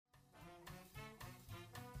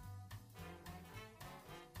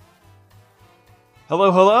Hello,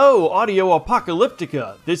 hello, Audio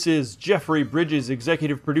Apocalyptica. This is Jeffrey Bridges,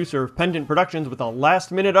 executive producer of Pendant Productions, with a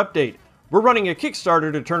last-minute update. We're running a Kickstarter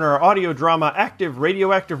to turn our audio drama Active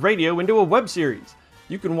Radioactive Radio into a web series.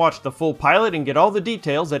 You can watch the full pilot and get all the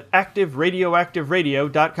details at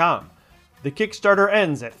activeradioactiveradio.com. The Kickstarter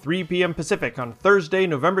ends at 3 p.m. Pacific on Thursday,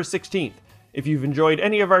 November 16th. If you've enjoyed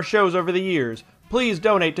any of our shows over the years, please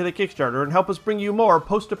donate to the Kickstarter and help us bring you more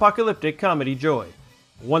post-apocalyptic comedy joy.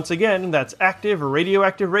 Once again, that's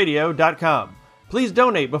activeradioactiveradio.com. Please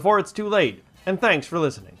donate before it's too late, and thanks for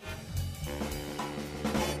listening.